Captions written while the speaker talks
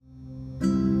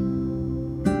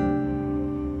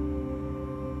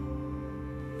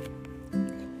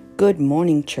Good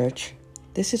morning, church.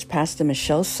 This is Pastor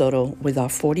Michelle Soto with our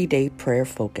 40-day prayer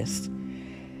focus.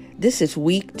 This is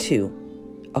week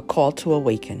 2, a call to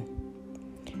awaken.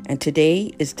 And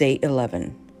today is day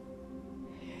 11.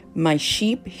 My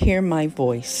sheep hear my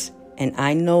voice, and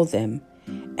I know them,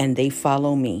 and they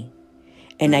follow me.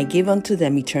 And I give unto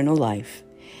them eternal life,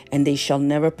 and they shall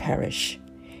never perish,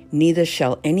 neither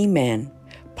shall any man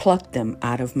pluck them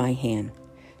out of my hand.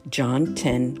 John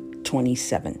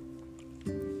 10:27.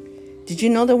 Did you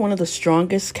know that one of the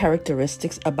strongest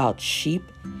characteristics about sheep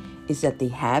is that they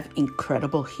have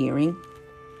incredible hearing?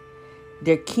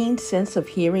 Their keen sense of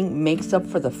hearing makes up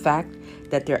for the fact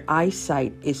that their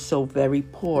eyesight is so very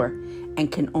poor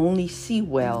and can only see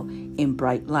well in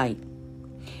bright light.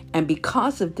 And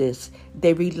because of this,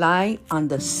 they rely on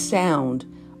the sound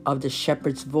of the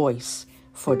shepherd's voice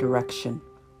for direction.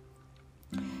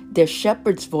 Their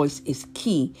shepherd's voice is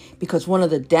key because one of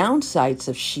the downsides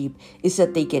of sheep is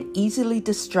that they get easily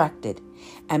distracted,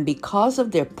 and because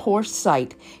of their poor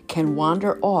sight can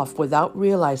wander off without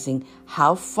realizing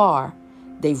how far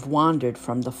they've wandered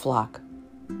from the flock.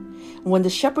 When the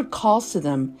shepherd calls to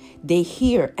them, they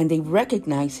hear and they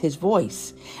recognize his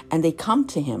voice, and they come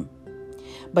to him.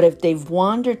 But if they've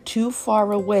wandered too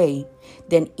far away,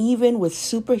 then even with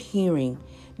super hearing,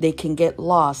 they can get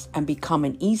lost and become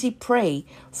an easy prey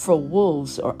for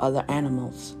wolves or other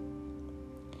animals.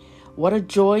 What a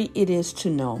joy it is to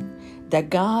know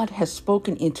that God has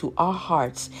spoken into our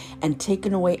hearts and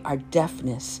taken away our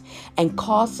deafness and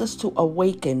caused us to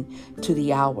awaken to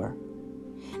the hour.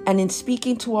 And in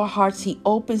speaking to our hearts, He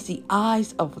opens the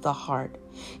eyes of the heart.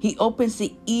 He opens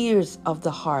the ears of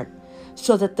the heart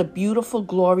so that the beautiful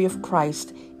glory of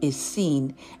Christ is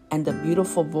seen and the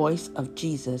beautiful voice of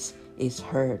Jesus is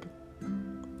heard.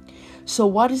 So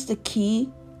what is the key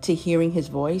to hearing His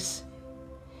voice?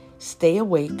 Stay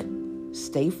awake,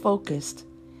 stay focused,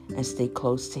 and stay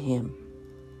close to Him.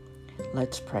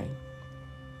 Let's pray.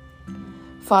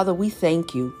 Father, we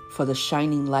thank You for the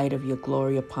shining light of Your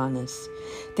glory upon us.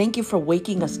 Thank You for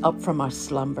waking us up from our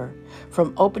slumber,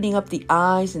 from opening up the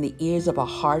eyes and the ears of our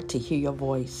heart to hear Your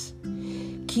voice.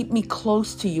 Keep me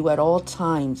close to You at all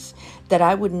times, that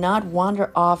I would not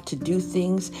wander off to do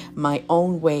things my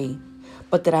own way,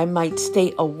 but that I might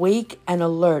stay awake and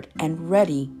alert and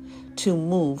ready to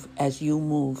move as You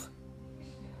move.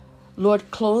 Lord,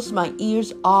 close my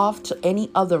ears off to any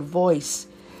other voice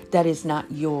that is not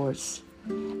Yours,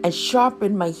 and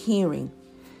sharpen my hearing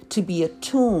to be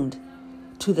attuned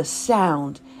to the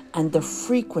sound and the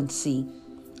frequency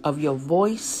of Your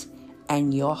voice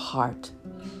and Your heart.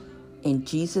 In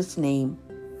Jesus' name,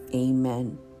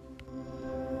 amen.